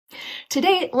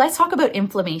Today, let's talk about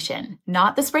inflammation,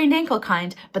 not the sprained ankle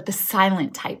kind, but the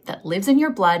silent type that lives in your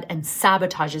blood and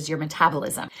sabotages your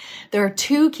metabolism. There are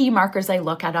two key markers I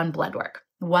look at on blood work.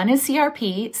 One is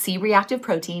CRP, C-reactive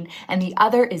protein, and the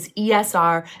other is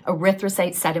ESR,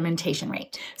 erythrocyte sedimentation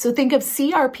rate. So think of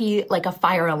CRP like a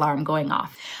fire alarm going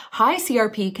off. High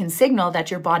CRP can signal that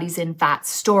your body's in fat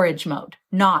storage mode,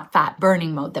 not fat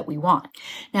burning mode that we want.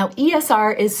 Now,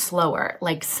 ESR is slower,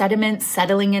 like sediment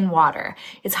settling in water.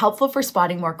 It's helpful for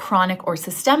spotting more chronic or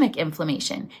systemic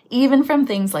inflammation, even from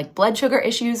things like blood sugar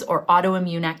issues or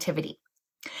autoimmune activity.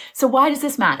 So why does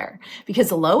this matter?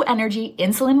 Because low energy,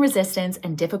 insulin resistance,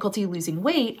 and difficulty losing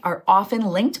weight are often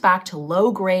linked back to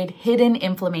low-grade hidden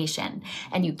inflammation,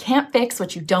 and you can't fix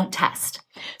what you don't test.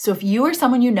 So if you or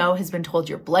someone you know has been told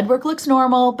your blood work looks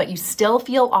normal, but you still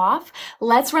feel off,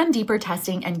 let's run deeper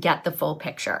testing and get the full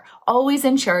picture. Always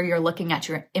ensure you're looking at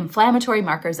your inflammatory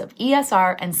markers of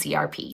ESR and CRP.